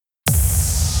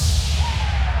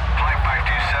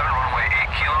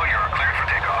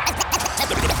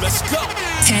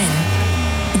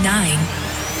8,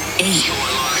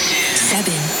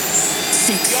 7,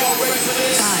 6,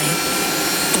 5,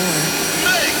 4,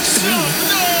 3,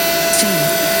 2,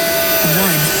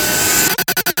 1.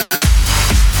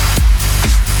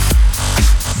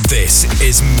 This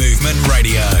is Movement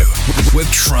Radio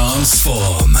with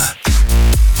Transform.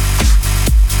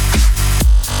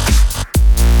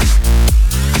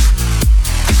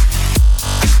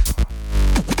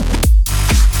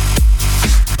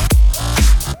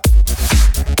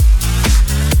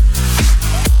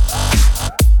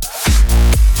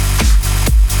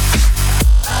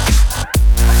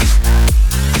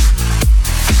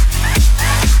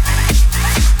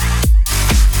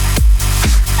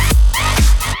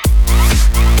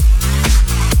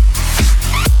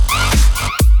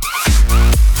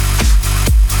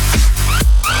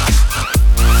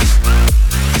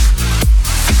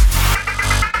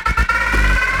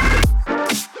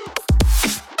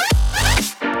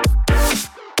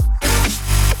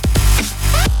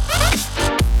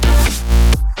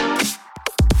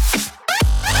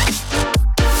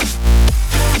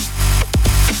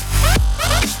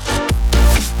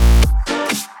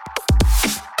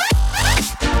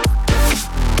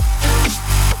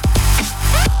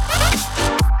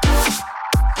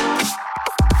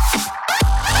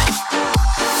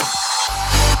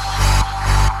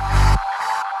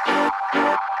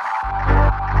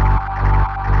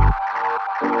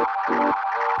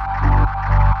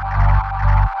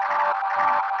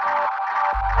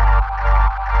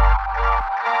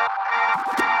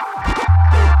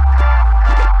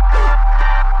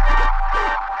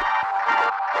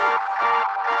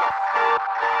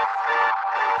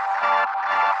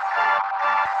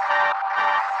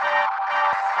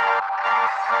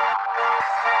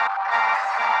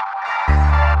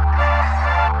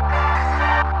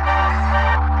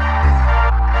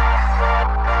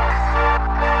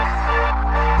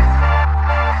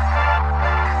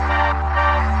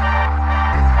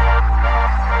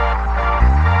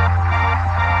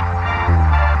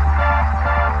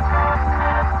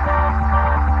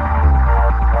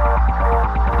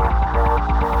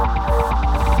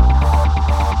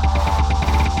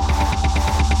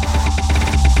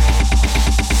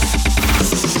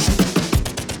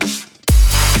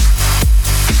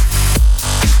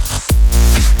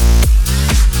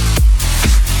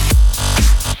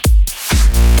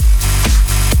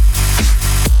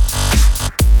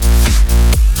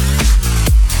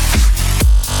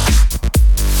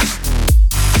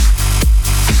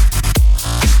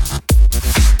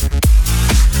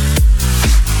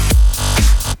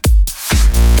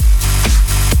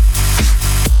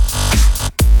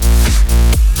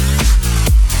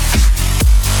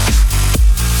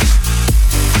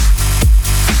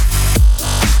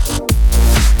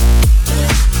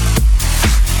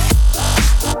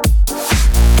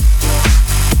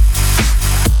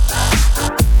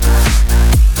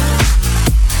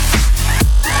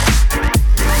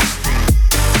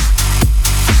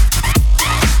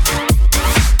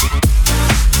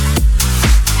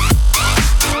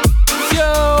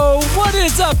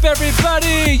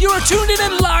 Everybody, you are tuned in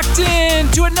and locked in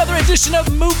to another edition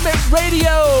of Movement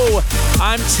Radio.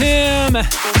 I'm Tim,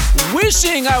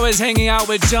 wishing I was hanging out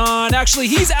with John. Actually,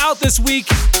 he's out this week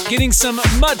getting some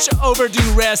much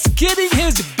overdue rest, getting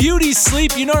his beauty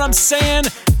sleep. You know what I'm saying?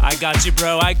 I got you,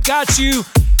 bro. I got you.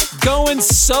 Going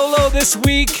solo this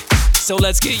week. So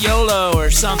let's get YOLO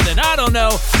or something. I don't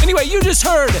know. Anyway, you just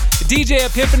heard DJ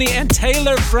Epiphany and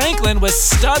Taylor Franklin with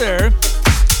Stutter.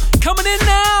 Coming in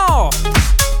now.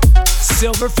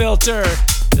 Silver Filter.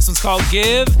 This one's called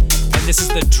Give, and this is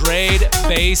the Drade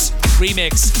Bass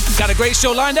remix. Got a great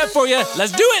show lined up for you.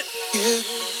 Let's do it.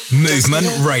 Movement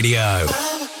Radio.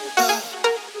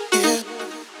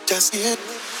 Just get.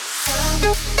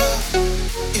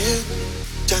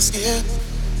 Just get.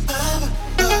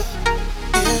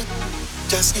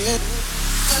 Just get.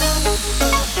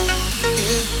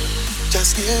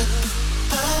 Just get.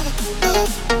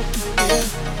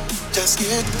 Just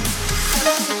get.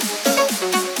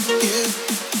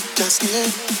 Just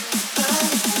get,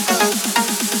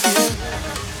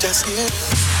 just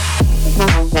get.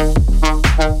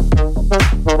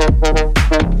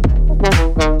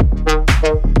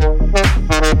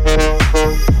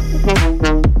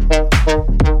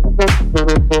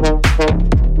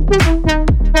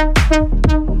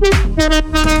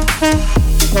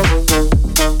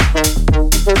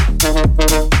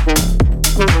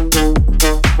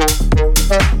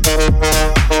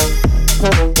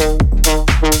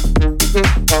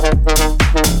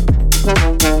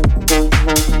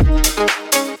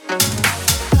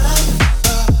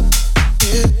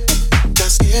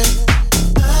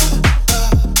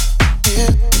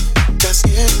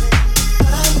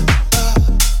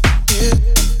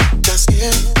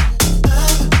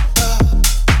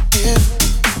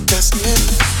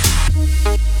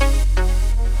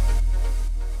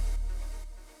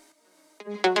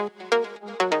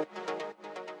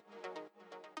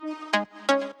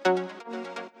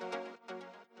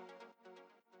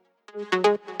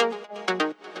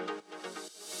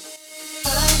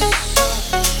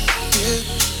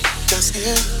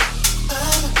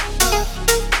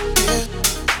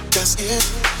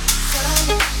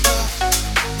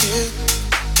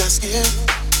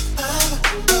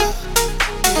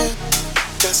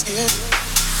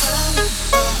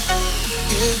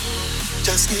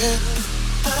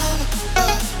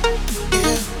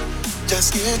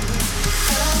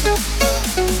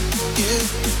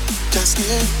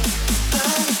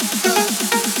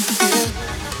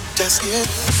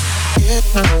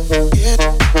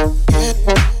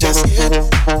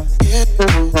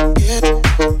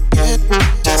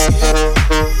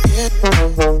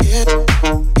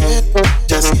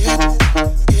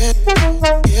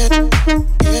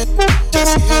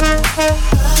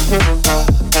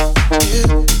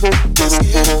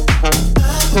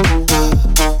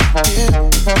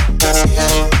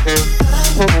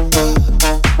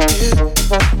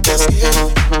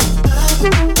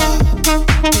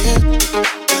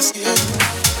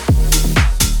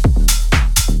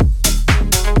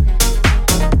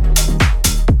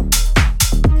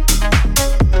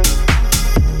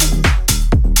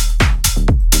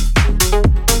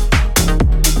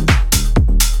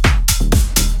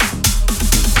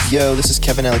 Yo, this is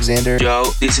Kevin Alexander. Yo,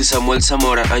 this is Samuel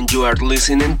Zamora, and you are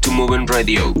listening to Movement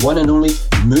Radio. One and only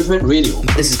Movement Radio.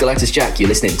 This is Galactus Jack. You're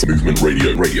listening to Movement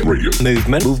Radio.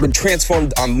 Movement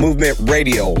transformed on Movement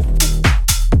Radio.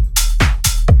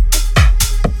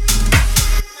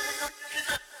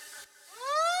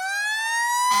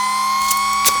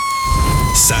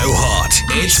 So hot,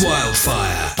 it's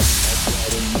wildfire.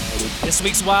 This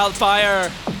week's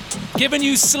wildfire, giving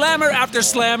you slammer after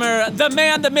slammer, the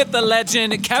man, the myth, the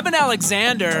legend, Kevin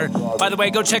Alexander. By the way,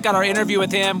 go check out our interview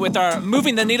with him with our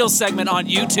Moving the Needle segment on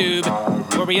YouTube,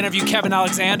 where we interview Kevin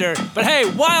Alexander. But hey,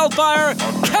 wildfire,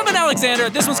 Kevin Alexander.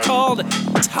 This one's called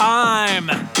Time.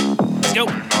 Let's go.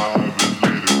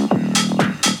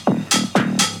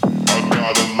 I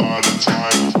got a lot of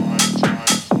time.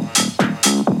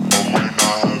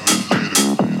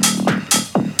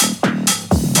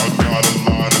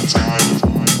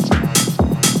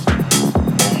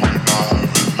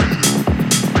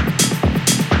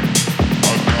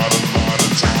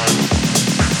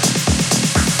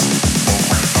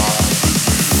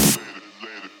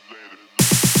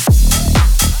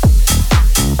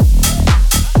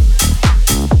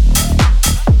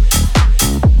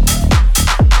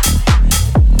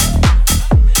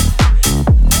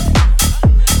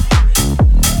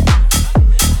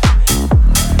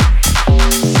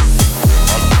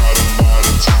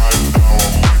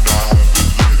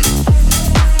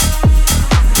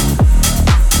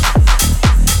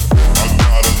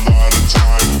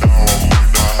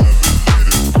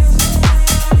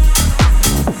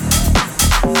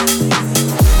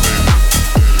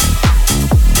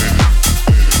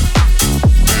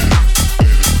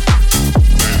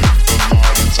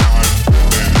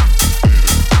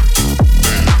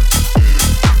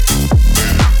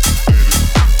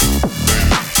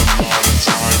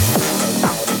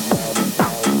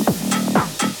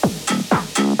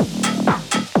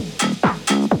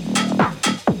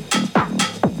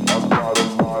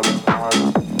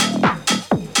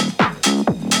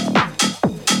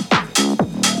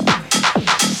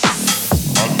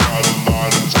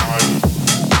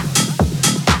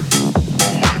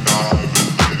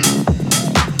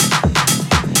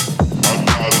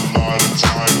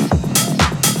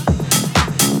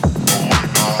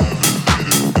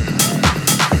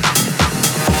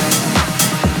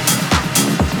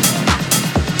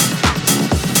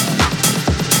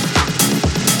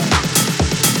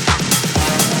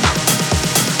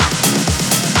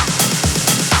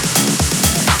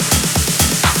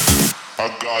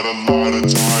 got a lot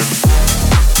of time.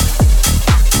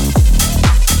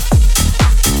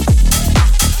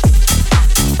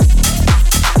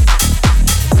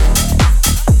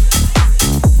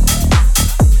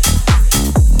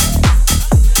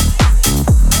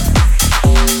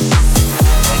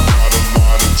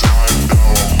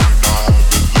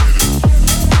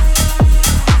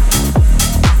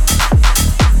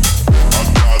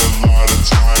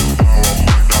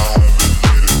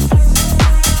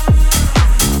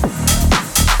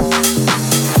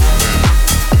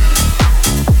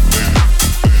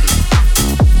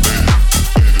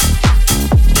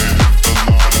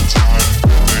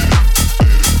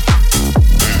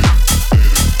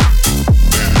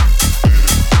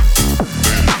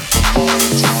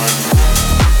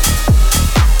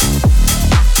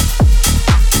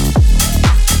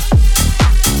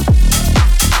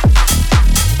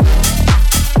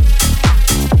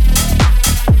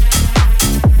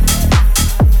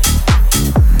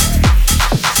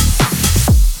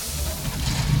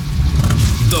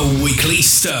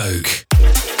 Stoke.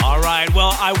 All right,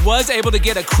 well, I was able to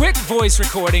get a quick voice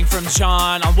recording from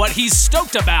John on what he's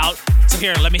stoked about. So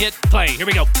here, let me hit play. Here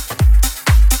we go.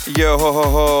 Yo ho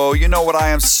ho ho, you know what I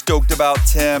am stoked about,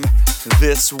 Tim,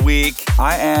 this week?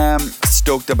 I am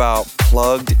stoked about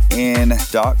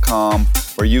pluggedin.com,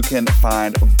 where you can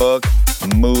find book,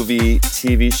 movie,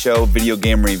 TV show, video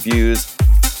game reviews,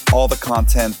 all the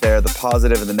content there, the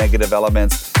positive and the negative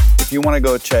elements. If you want to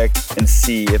go check and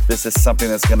see if this is something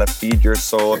that's going to feed your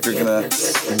soul, if you're going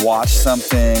to watch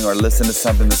something or listen to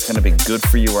something that's going to be good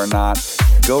for you or not,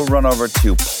 go run over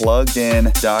to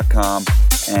pluggedin.com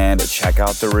and check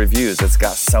out the reviews. It's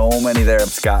got so many there.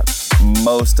 It's got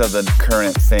most of the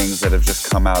current things that have just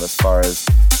come out as far as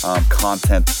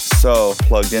content. So,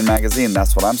 Plugged In Magazine,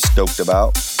 that's what I'm stoked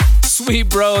about. Sweet,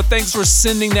 bro. Thanks for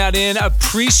sending that in.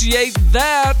 Appreciate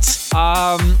that.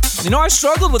 I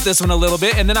struggled with this one a little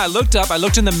bit, and then I looked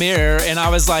in the mirror, and I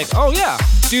was like, oh yeah,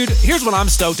 dude, here's what I'm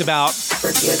stoked about.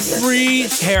 Free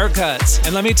haircuts.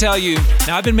 And let me tell you,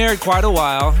 now I've been married quite a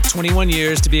while, 21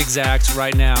 years to be exact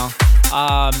right now.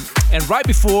 And right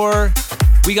before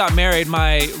we got married,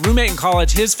 my roommate in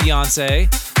college, his fiance,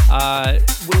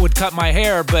 would cut my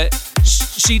hair, but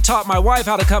she taught my wife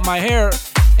how to cut my hair.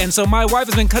 And so my wife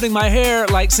has been cutting my hair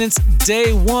like since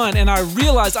day one, and I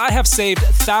realized I have saved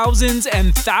thousands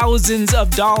and thousands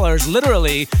of dollars,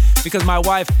 literally, because my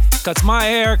wife cuts my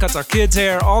hair, cuts our kids'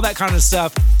 hair, all that kind of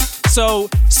stuff. So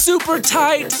super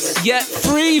tight yet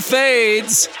free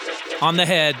fades on the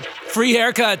head, free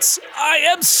haircuts. I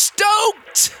am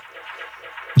stoked!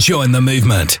 Join the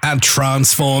movement at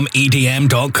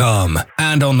transformedm.com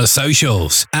and on the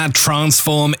socials at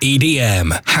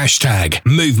transformedm,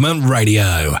 #Movement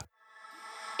Radio.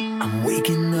 I'm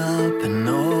waking up and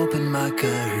open my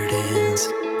curtains,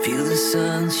 feel the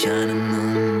sun shining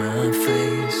on my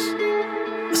face.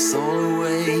 My soul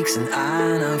awakes and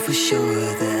I know for sure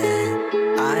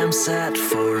that I am set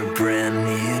for a brand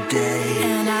new day.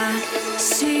 And I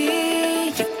see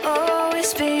you've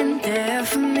always been there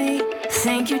for me.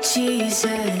 Thank you,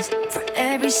 Jesus, for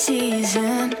every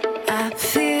season. I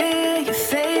feel your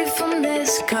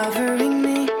faithfulness covering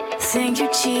me. Thank you,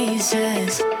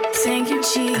 Jesus. Thank you,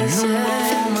 Jesus. And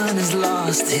no moment is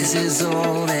lost, this is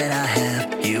all that I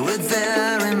have. You were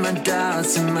there in my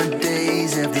doubts and my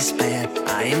days of despair.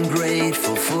 I am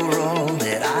grateful for all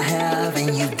that I have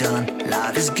and you've done.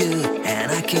 Life is good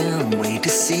and I can't wait to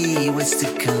see what's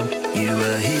to come. You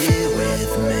are here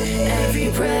with me. Every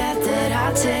breath that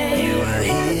I take. You are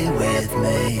here with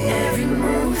me. Every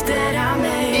move that I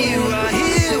make. You are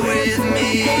here with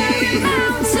me. Every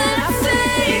mountain I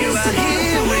face. You are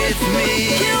here with me.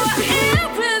 You are here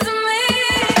with me.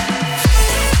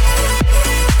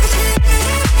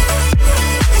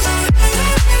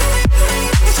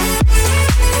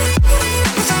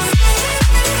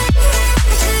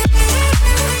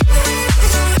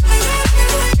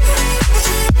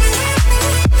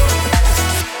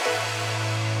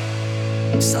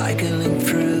 Cycling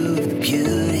through the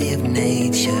beauty of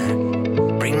nature,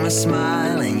 bring my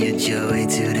smile and your joy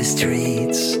to the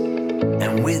streets.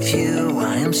 And with you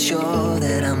I am sure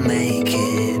that I'll make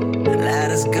it.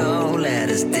 Let us go, let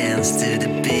us dance to the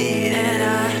beat. And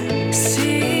I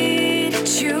see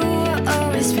that you have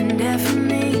always been there for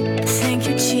me. Thank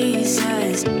you,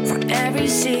 Jesus, for every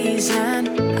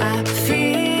season. I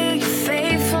feel your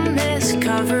faithfulness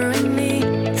covering me.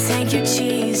 Thank you,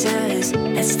 Jesus.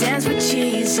 Let's dance with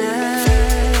Jesus.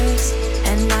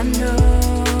 And I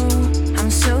know, I'm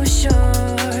so sure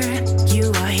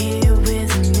you are here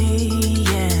with me,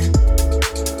 yeah.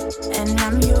 And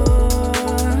I'm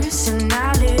yours, and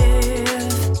I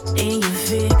live in your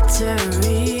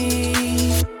victory.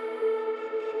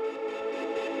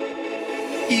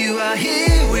 You are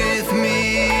here with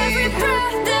me. Every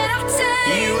breath that I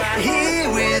take. You are here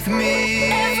with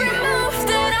me. Every move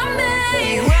that I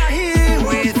make. You are here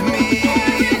with me.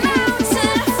 Every mountain I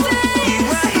face. You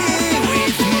are here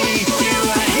with me. You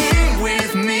are here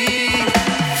with me.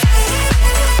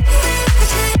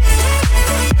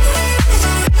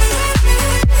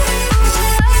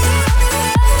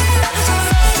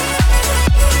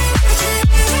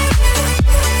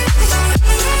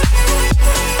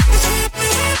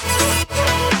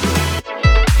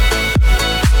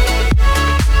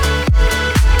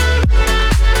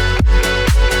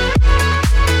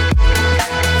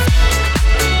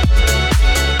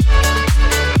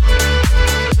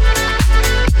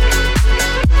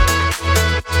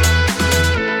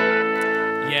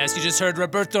 Yes, you just heard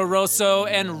Roberto Rosso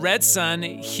and Red Sun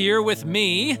here with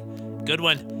me. Good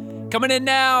one. Coming in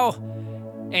now,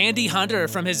 Andy Hunter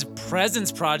from his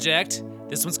Presence project.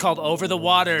 This one's called Over the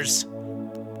Waters.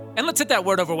 And let's hit that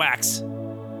word over wax.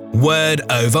 Word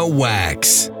over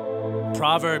wax.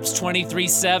 Proverbs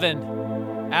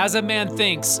 23:7. As a man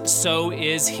thinks, so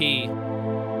is he.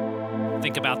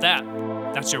 Think about that.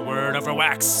 That's your word over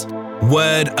wax.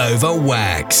 Word over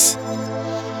wax.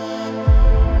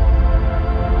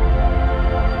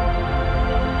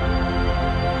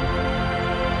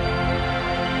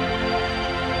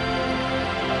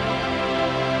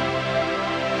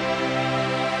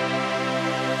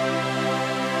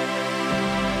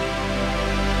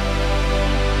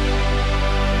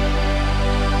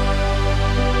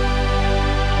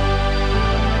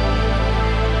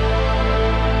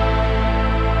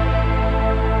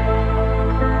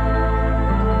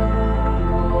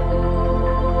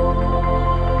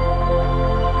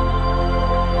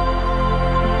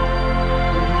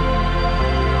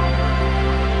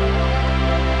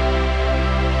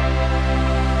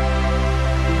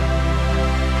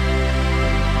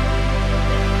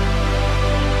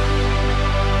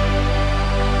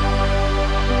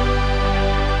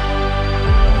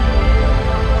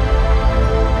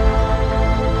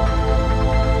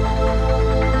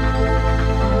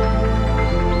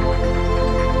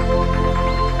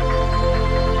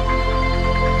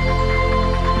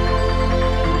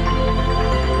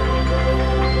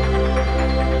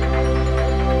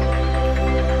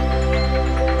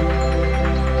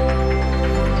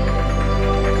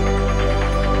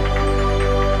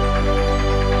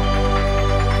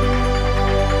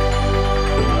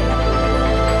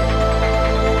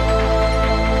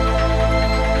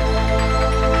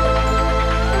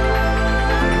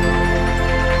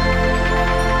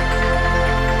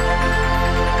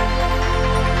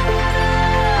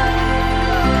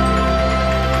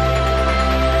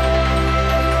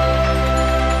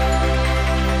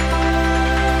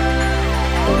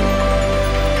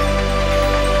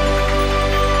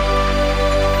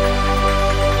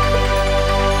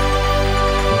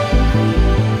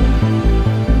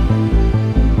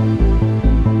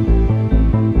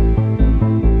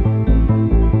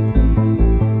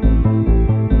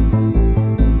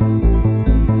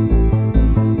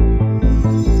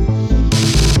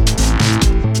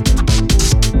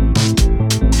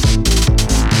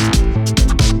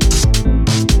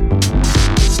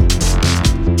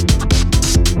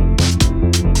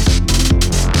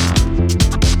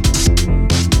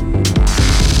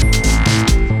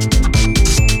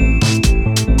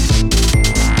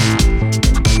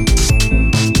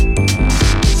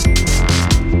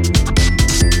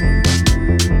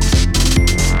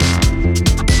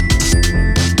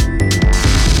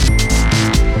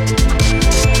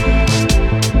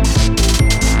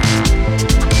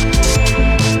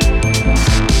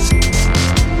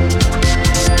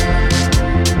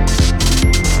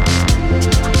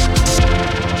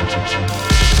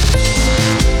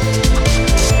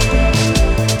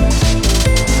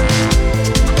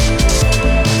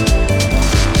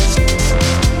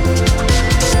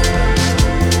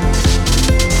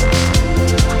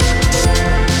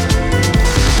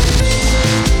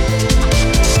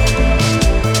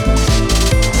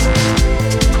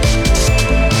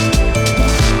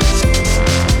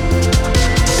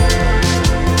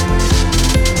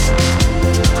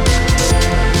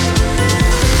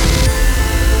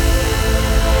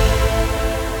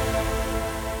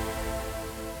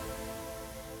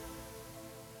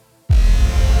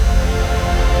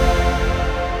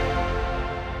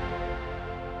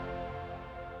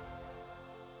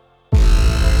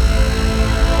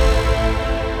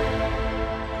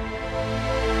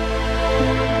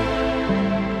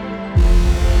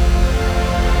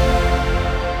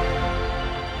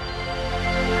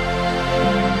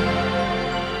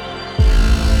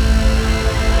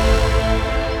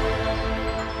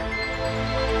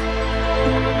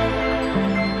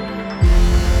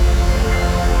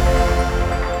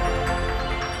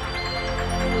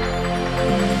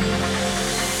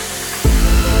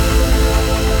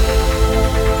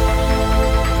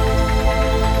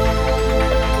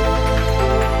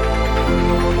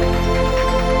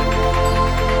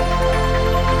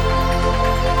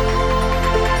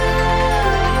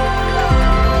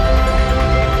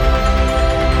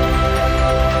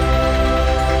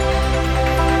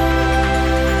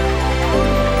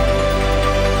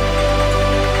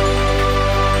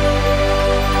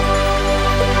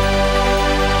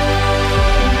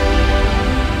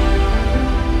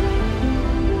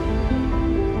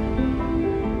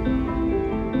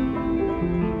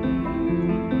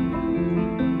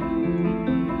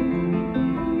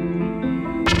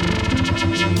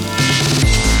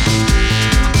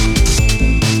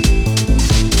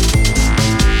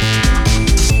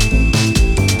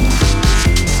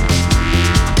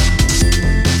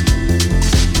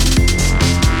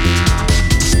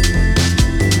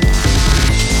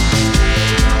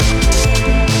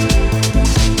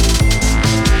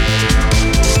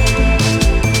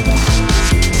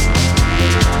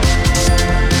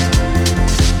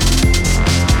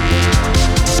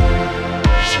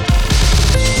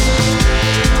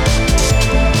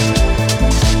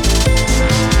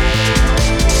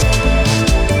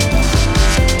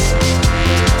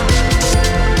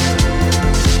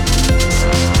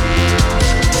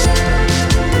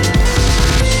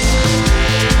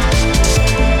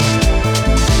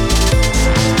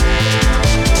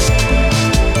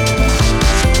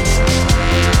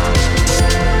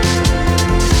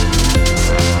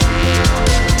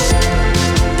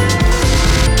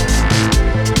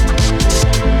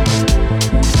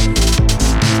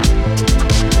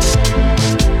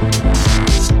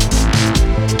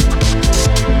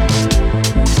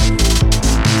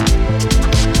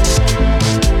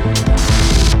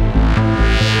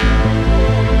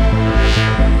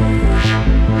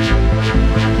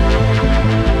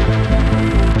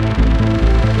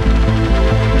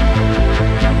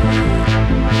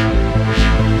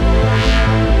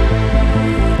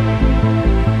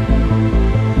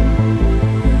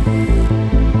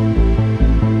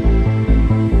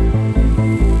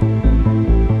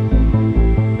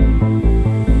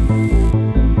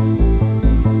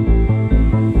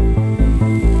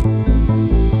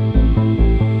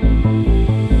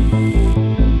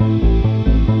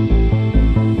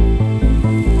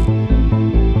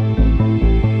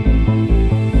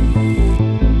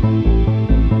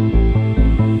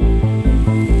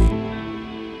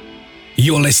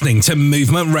 You're listening to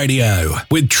Movement Radio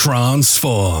with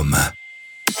Transform.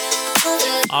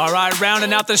 All right,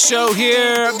 rounding out the show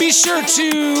here. Be sure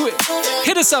to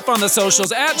hit us up on the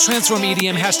socials at Transform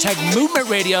EDM, #Movement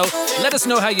Radio. Let us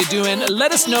know how you're doing.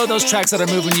 Let us know those tracks that are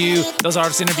moving you, those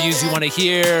artist interviews you want to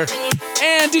hear.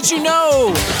 And did you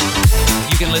know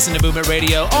you can listen to Movement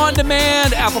Radio on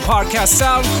demand, Apple Podcasts,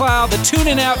 SoundCloud, the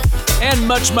TuneIn app, and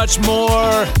much, much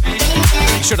more.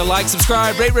 Be sure to like,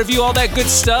 subscribe, rate, review, all that good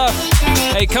stuff.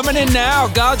 Hey, coming in now,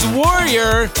 God's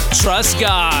Warrior, Trust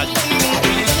God.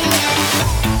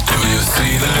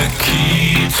 See the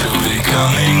key to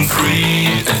becoming free.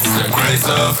 It's the grace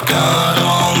of God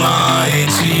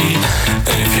Almighty.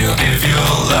 If you give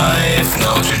your life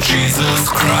now to Jesus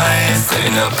Christ,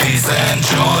 inner peace and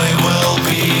joy will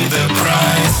be the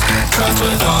prize. Trust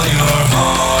with all your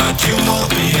heart, you will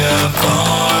be a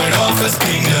part of His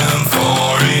kingdom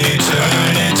for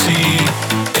eternity.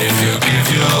 If you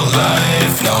give your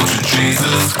life now to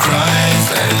Jesus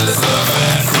Christ, endless love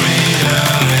and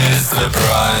freedom is the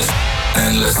prize.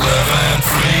 Endless love and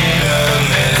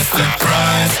freedom is the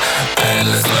prize.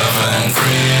 Endless love and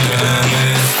freedom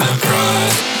is the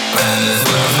prize. Endless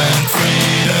love and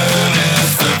freedom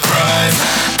is the prize.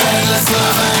 Endless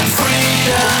love and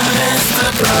freedom is the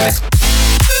prize.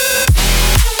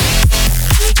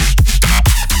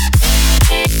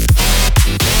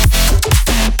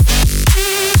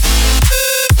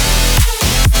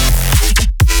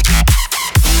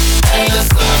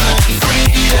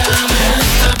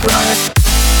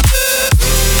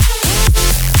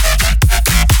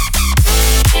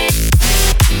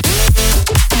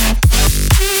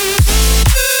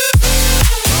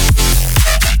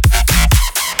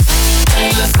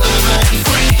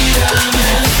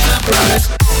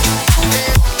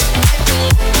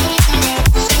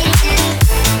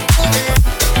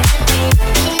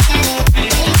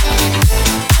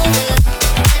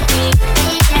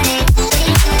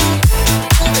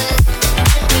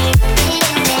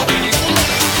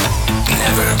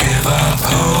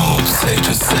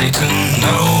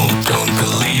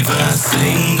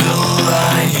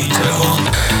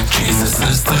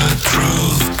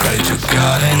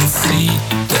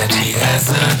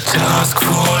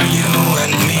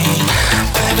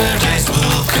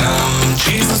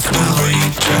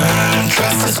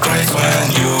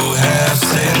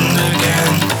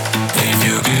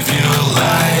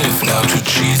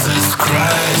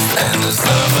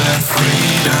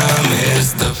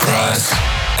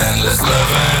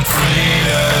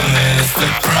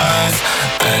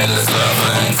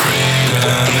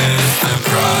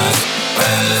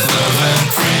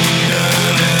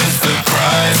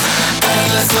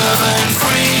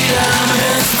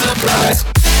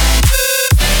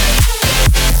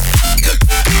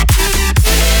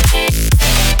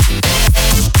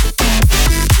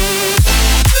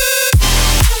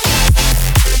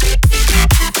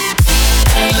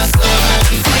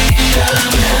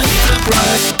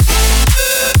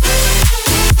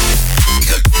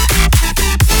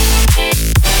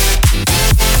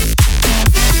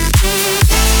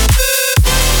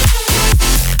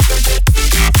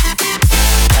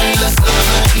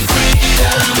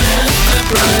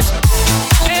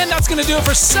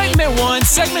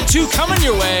 Segment 2 coming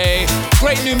your way.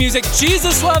 Great new music.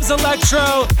 Jesus Loves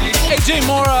Electro, AJ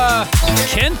Mora,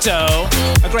 Kento,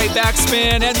 a great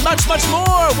backspin, and much, much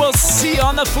more. We'll see you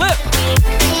on the flip.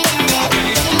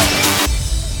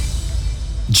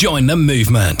 Join the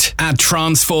movement at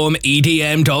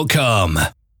transformedm.com.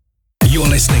 You're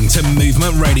listening to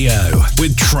Movement Radio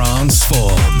with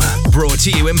Transform. Brought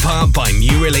to you in part by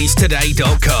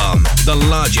newreleasetoday.com, the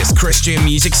largest Christian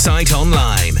music site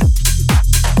online.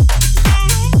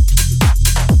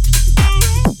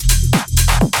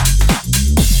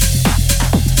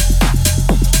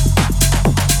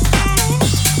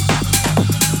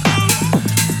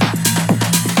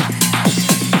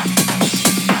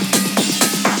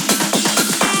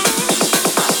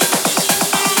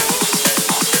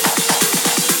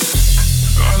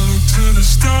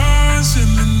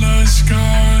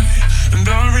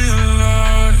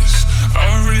 I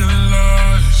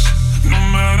realize, no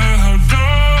matter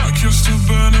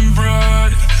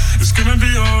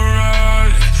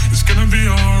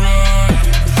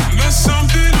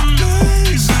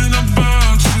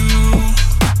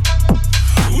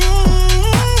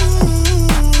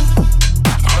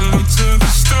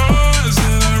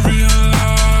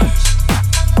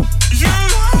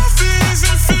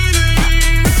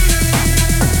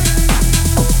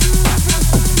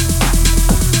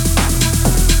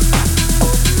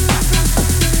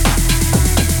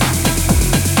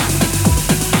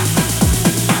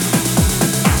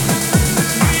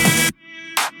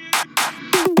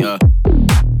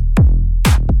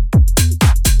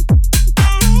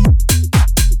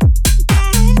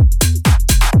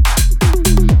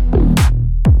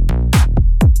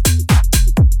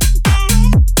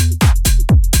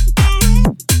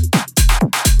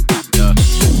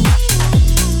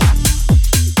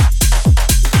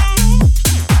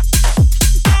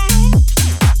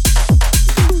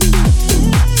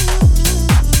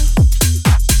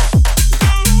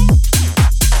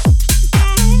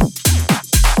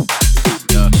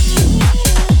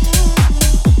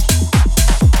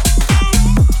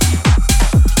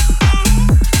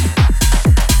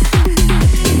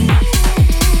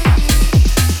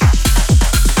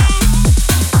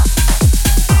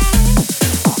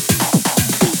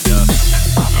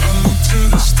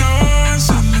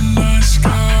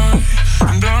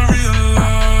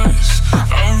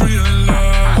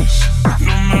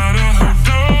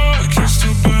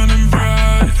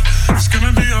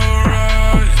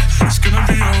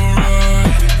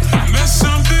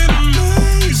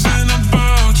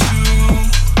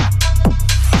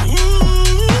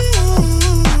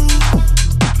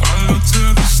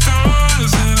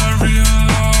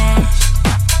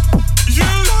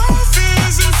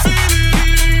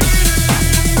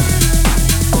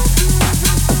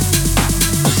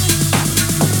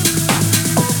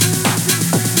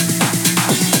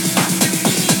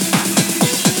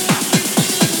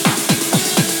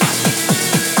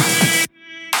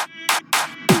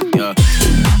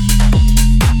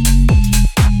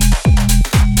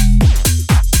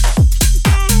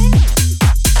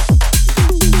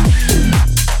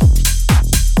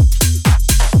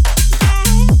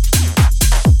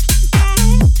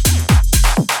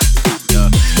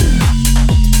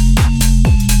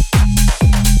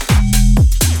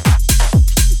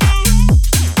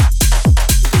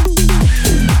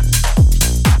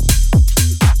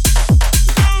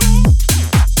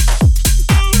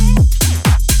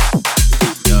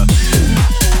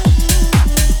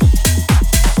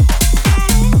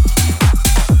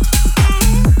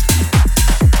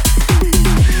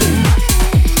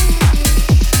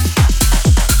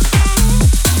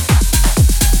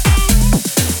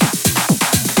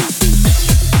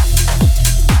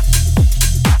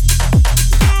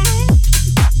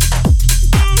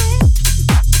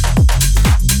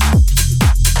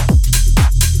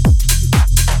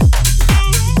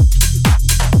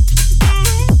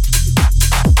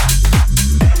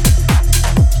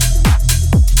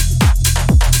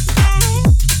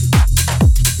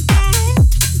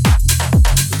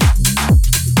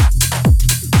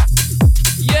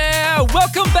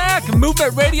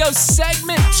Movement Radio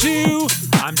Segment 2.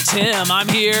 I'm Tim. I'm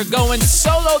here going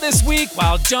solo this week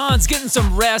while John's getting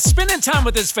some rest, spending time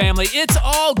with his family. It's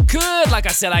all good. Like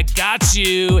I said, I got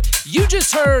you. You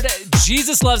just heard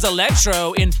Jesus Loves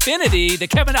Electro, Infinity, the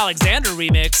Kevin Alexander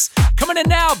remix. Coming in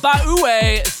now by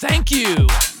Uwe. Thank you.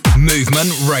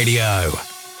 Movement Radio.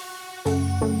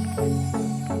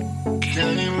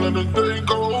 Can't let a day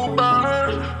go by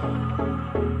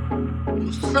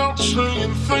without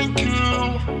saying thank you.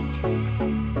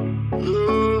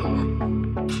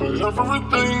 For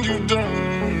everything you've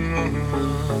done.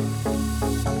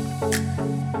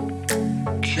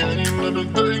 Can't let a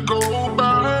day go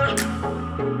by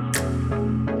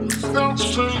without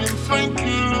saying thank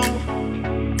you.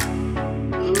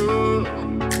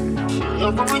 For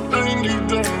everything you've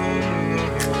done.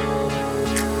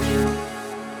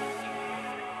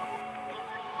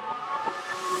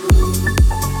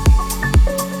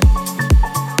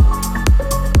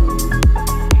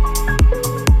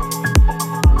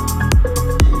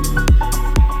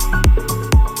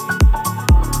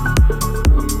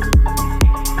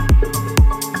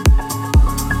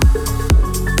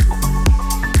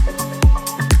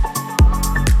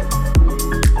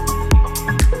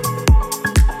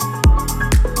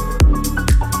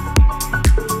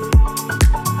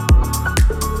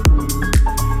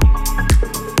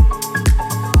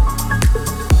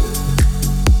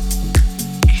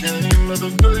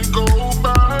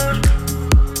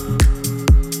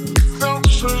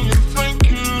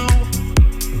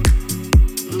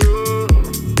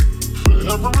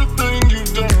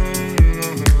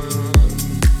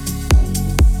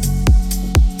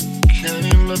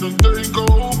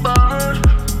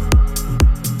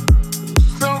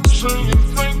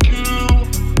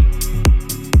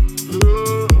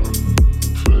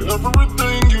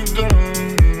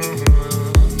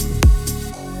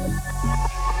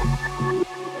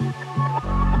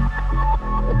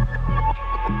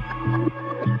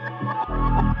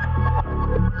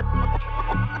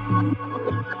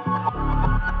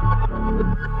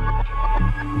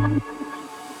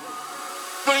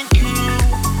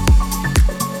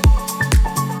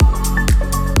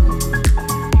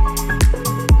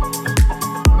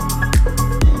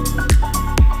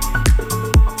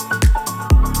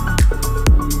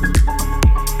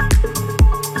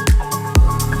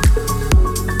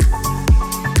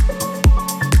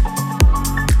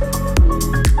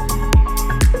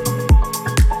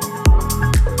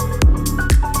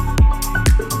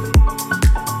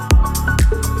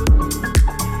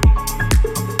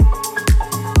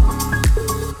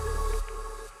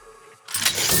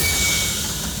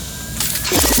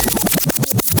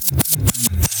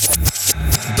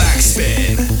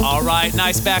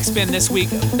 Nice backspin this week.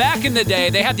 Back in the day,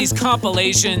 they had these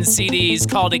compilation CDs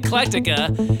called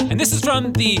Eclectica, and this is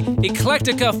from the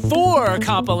Eclectica 4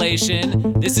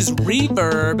 compilation. This is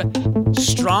Reverb,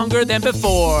 Stronger Than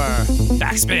Before.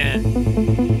 Backspin.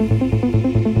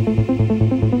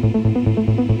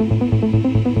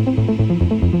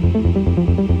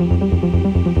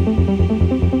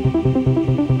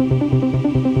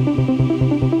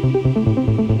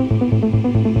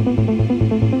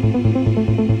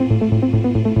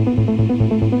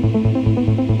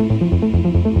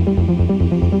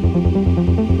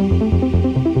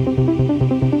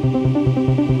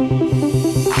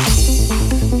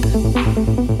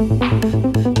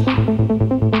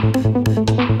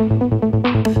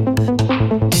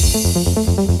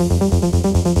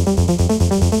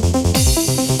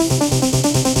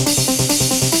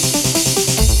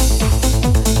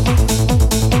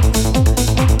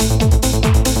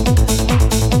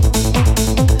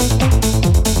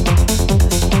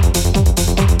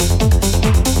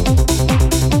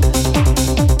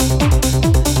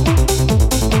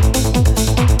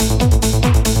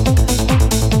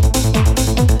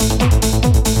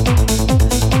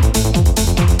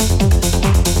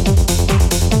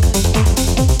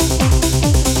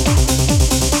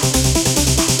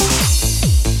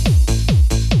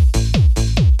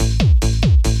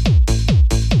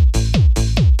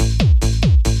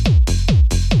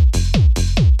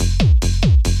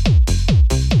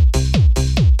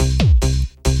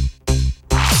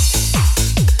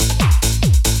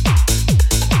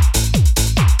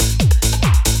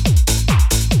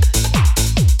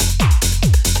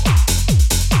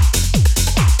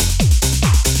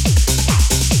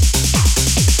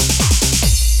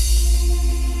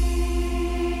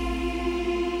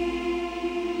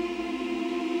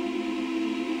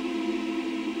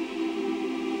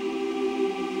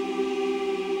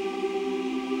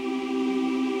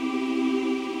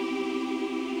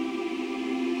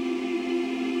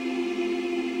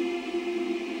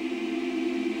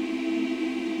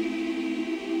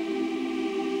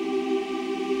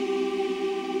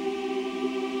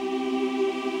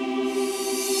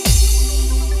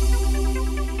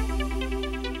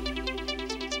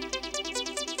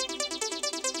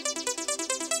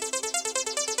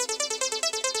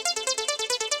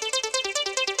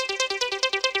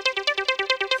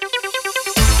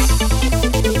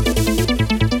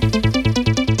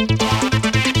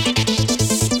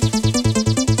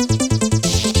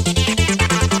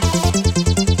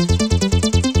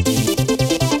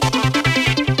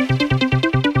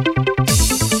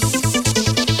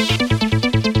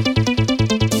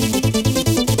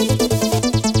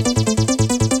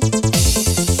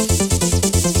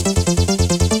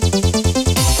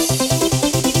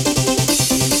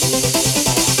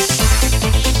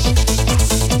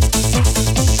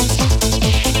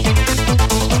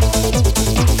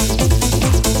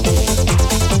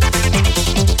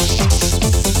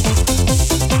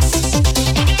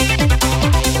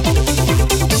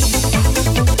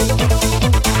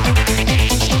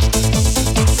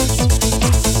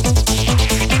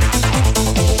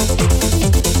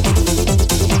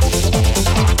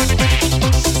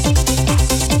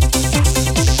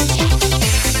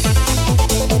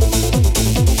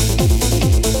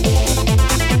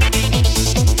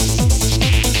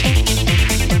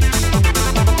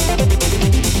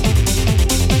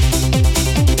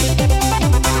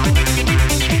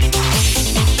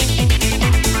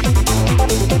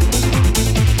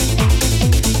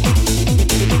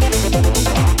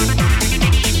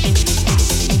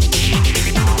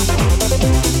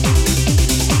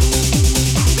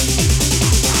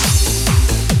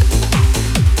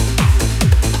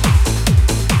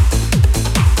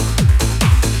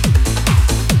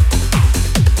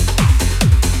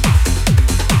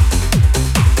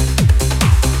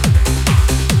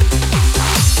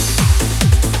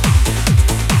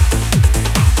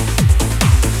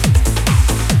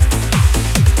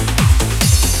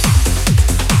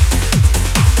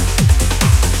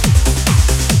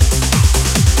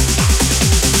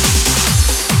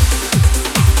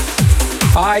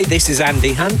 Hi, this is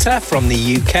Andy Hunter from the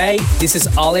UK. This is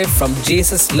Olive from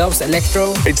Jesus Loves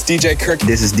Electro. It's DJ Kirk.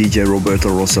 This is DJ Roberto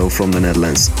Rosso from the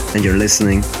Netherlands, and you're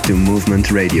listening to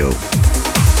Movement Radio.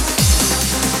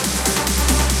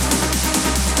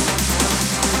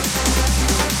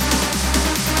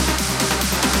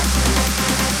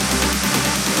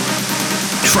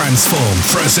 Transform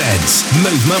presents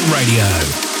Movement Radio.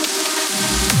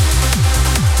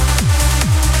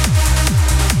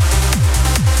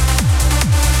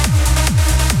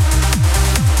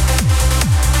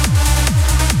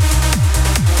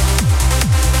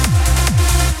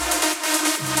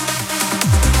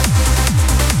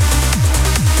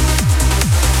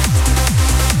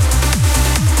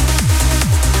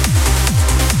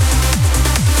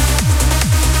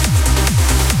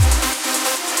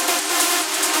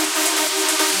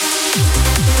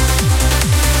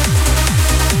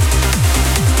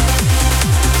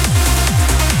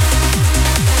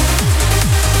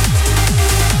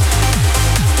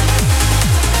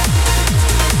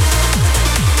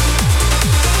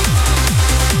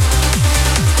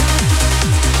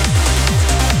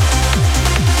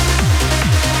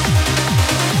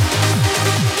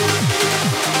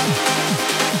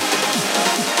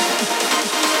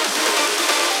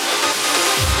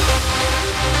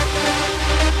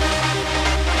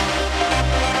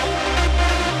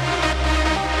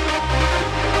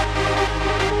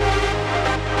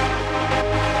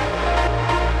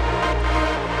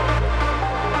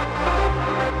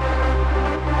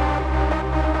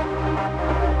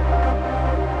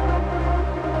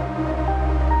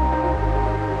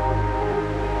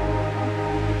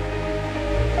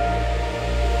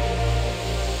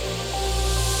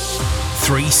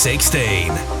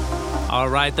 All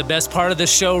right, the best part of the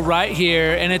show right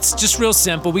here, and it's just real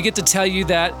simple. We get to tell you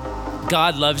that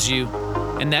God loves you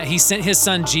and that he sent his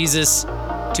son Jesus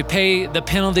to pay the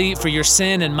penalty for your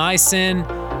sin and my sin.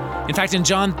 In fact, in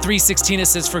John 3:16, it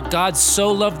says, "For God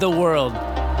so loved the world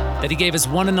that he gave his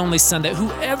one and only son, that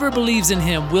whoever believes in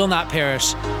him will not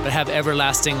perish, but have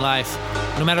everlasting life."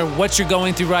 No matter what you're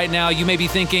going through right now, you may be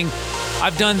thinking,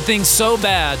 I've done things so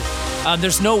bad.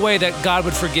 There's no way that God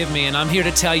would forgive me, and I'm here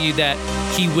to tell you that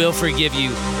he will forgive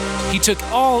you. He took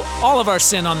all of our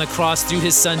sin on the cross through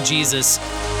his son Jesus,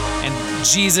 and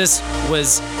Jesus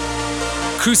was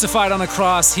crucified on a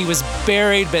cross. He was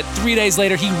buried, but 3 days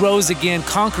later he rose again,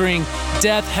 conquering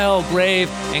death, hell, grave,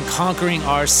 and conquering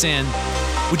our sin.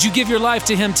 Would you give your life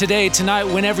to him today, tonight,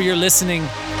 whenever you're listening?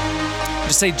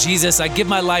 Just say, Jesus, I give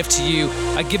my life to you.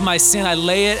 I give my sin. I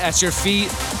lay it at your feet.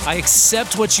 I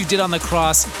accept what you did on the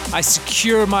cross. I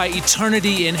secure my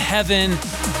eternity in heaven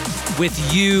with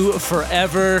you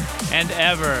forever and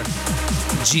ever.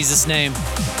 In Jesus' name.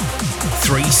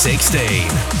 316.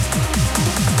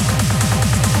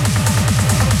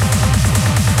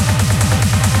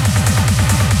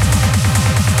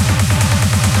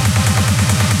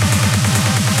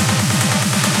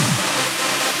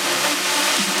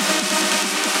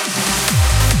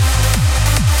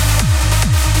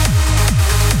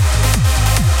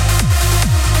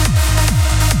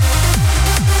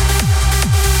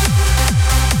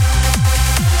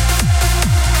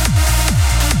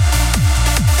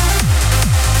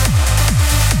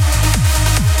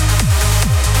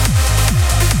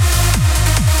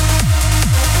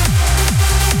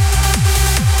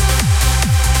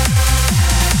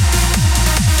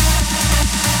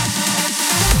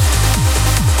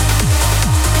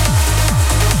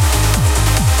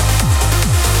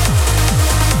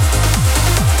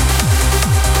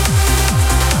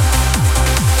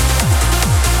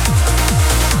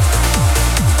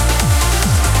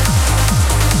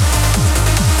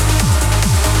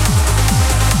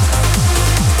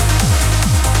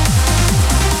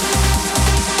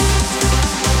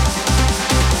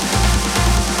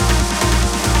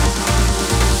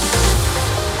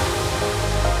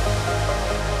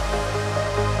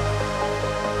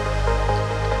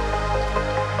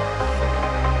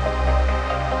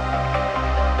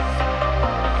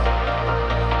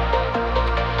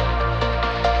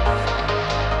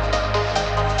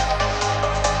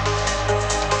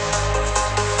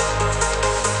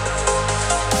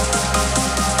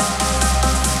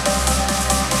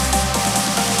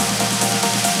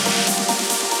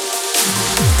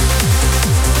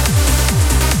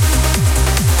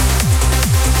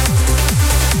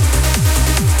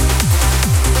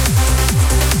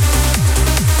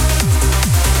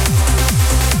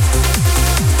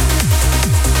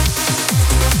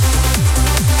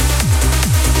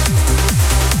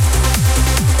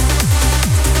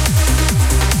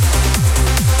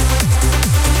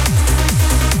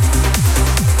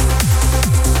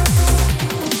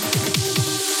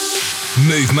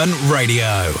 Movement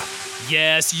Radio.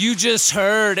 Yes, you just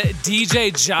heard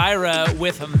DJ Jireh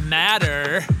with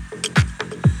Matter.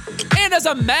 And as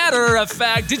a matter of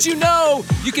fact, did you know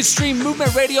you can stream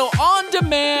Movement Radio on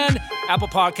demand? Apple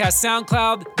Podcasts,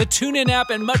 SoundCloud, the TuneIn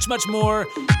app, and much, much more.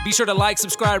 Be sure to like,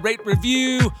 subscribe, rate,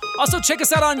 review. Also, check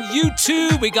us out on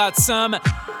YouTube. We got some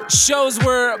shows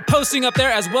we're posting up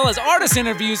there, as well as artist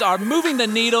interviews, our Moving the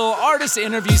Needle artist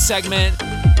interview segment.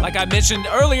 Like I mentioned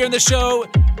earlier in the show,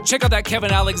 check out that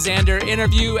Kevin Alexander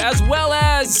interview, as well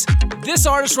as this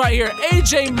artist right here,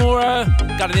 AJ Mora.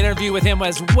 Got an interview with him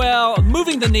as well.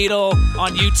 Moving the Needle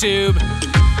on YouTube.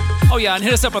 Oh yeah, and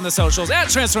hit us up on the socials at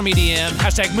TransformEDM,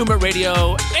 hashtag Movement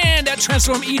Radio, and at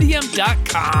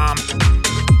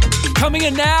TransformEDM.com. Coming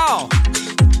in now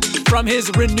from his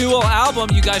Renewal album,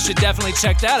 you guys should definitely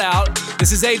check that out.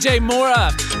 This is AJ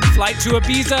Mora, Flight to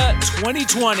Ibiza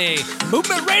 2020,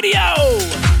 Movement Radio.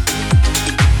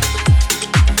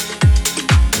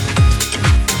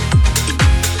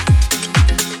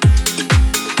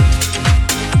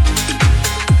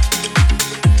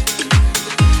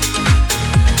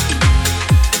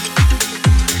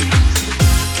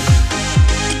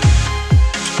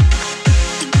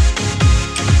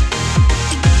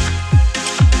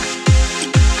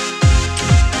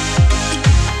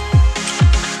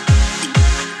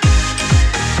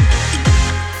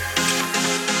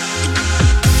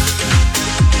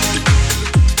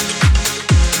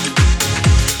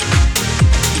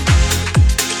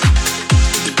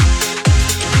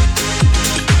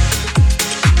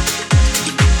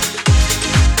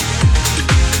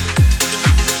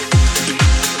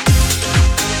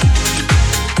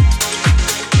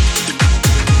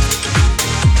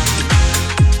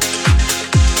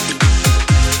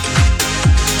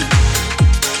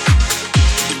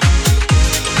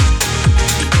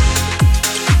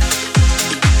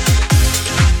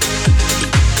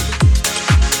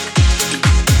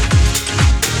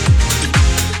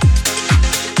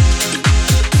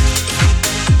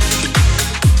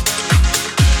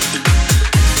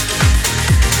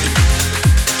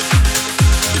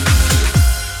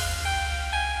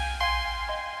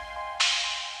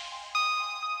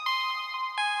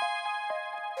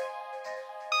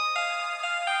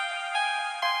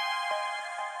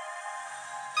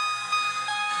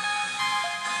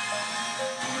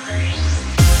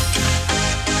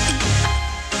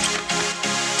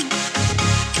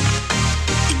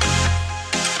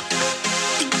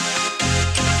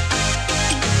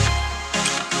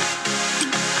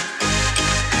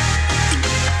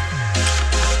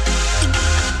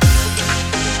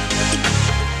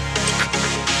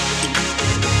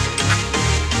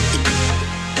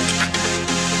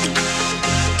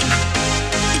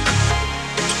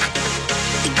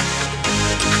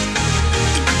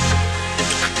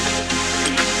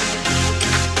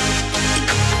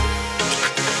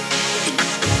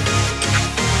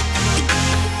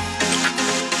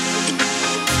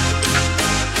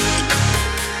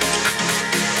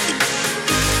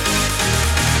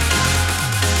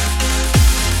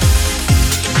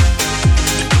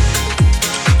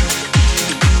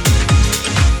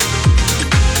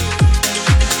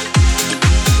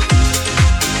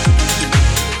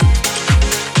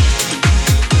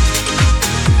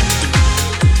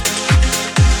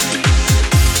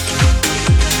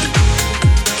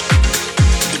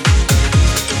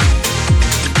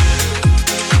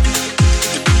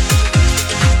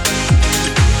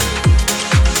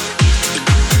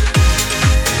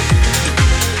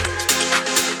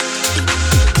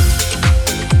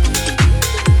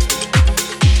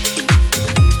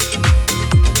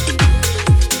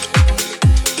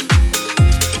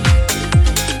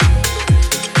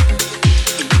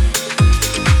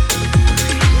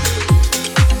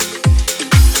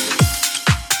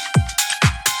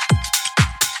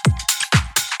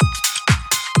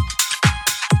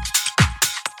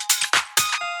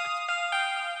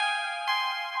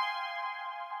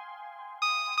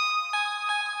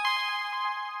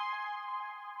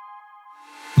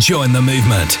 Join the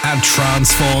movement at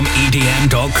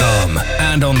transformedm.com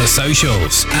and on the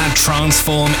socials at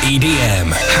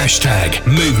transformedm, hashtag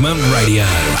Movement Radio.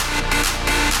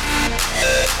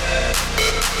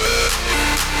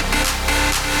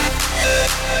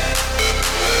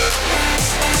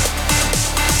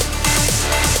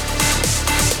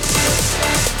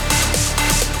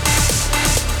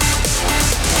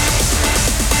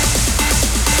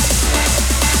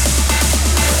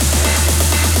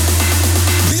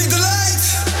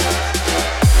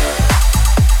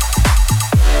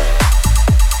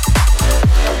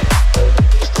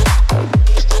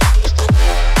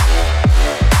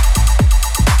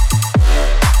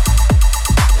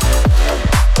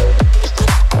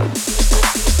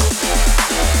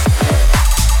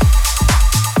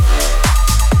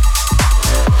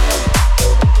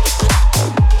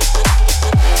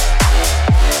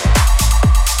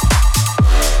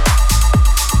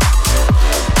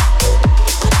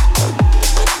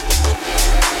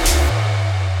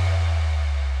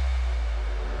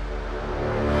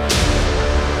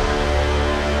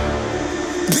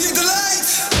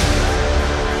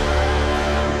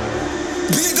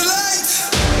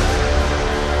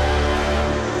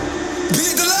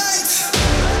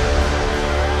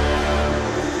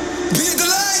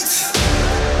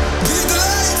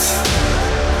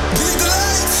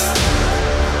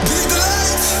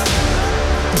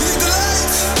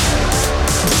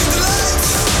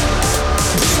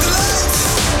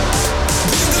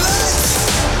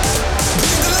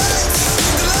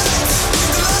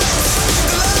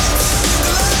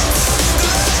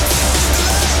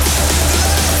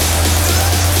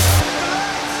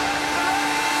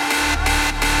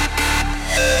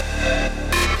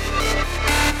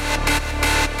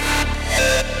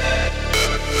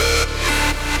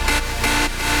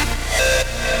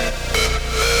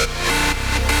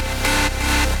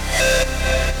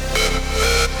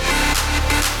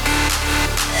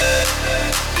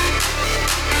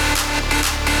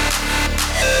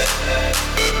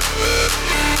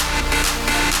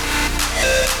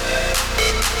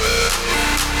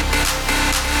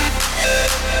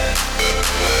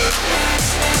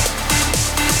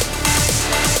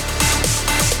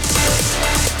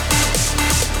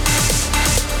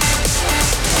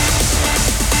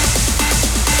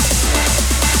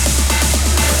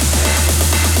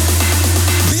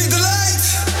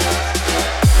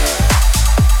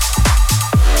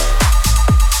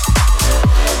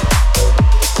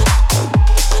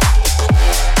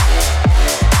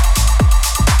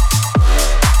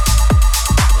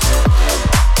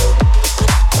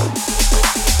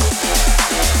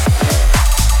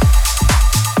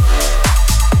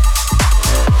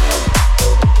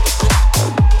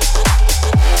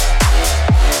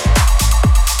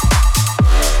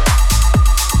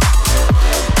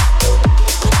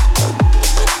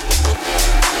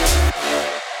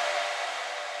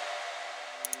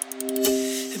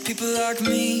 like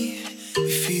me,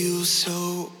 we feel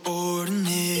so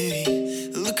ordinary,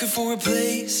 looking for a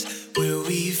place where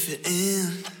we fit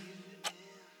in.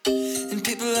 And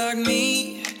people like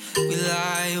me, we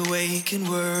lie awake and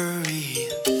worry,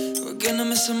 we're gonna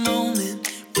miss a moment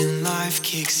when life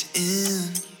kicks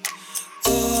in.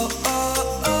 Oh,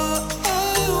 oh, oh,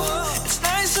 oh, it's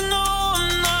nice to know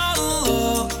I'm not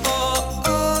alone. Oh,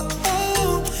 oh,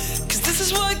 oh, 'cause this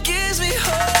is what gives me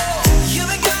hope. You're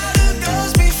the God who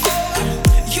goes before,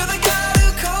 you're the God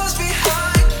who goes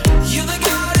behind, you're the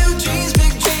God who dreams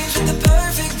big dreams with the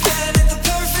perfect plan at the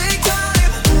perfect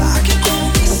time. I can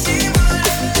only see what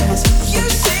is, you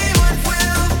see what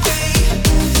will be.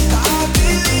 I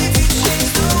believe you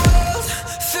changed the world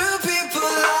through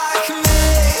people like me.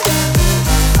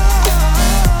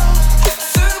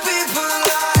 Through people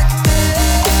like me.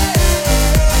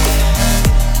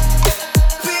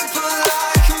 People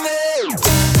like me.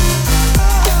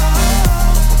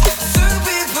 Through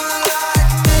people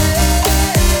like me.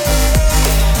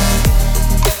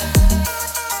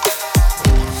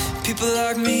 People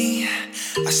like me,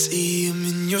 I see them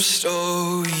in your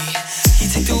story. You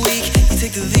take the weak, you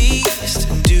take the least,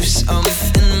 and do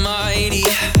something mighty.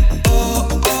 Oh,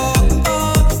 oh,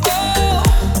 oh, oh.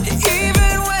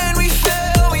 Even when we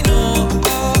fail, we know.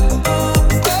 Oh, oh,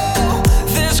 oh.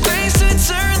 There's grace to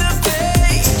turn the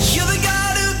page. You're the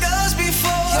God who goes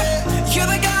before, you're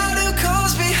the God who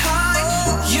goes behind,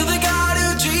 you're the God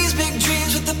who dreams big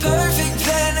dreams with the perfect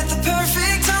plan at the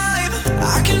perfect time.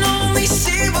 I can only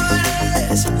see what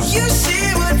is, you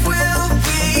see what will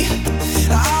be.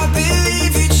 I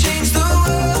believe you changed the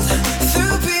world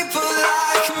through people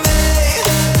like me.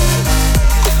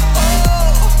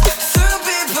 Oh, through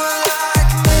people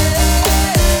like me.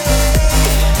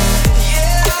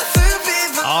 Yeah, through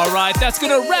people. All right, that's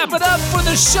going to wrap it up for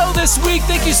the show this week.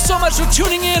 Thank you so much for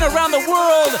tuning in around the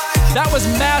world. That was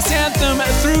Mass Anthem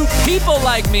through People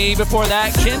Like Me. Before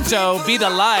that, Kento, Be the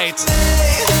Light.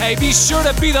 Hey, be sure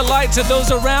to be the light to those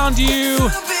around you.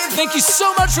 Thank you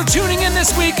so much for tuning in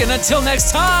this week, and until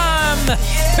next time,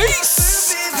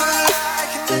 peace!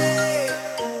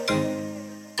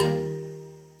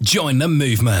 Join the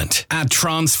movement at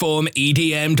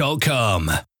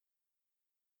transformedm.com.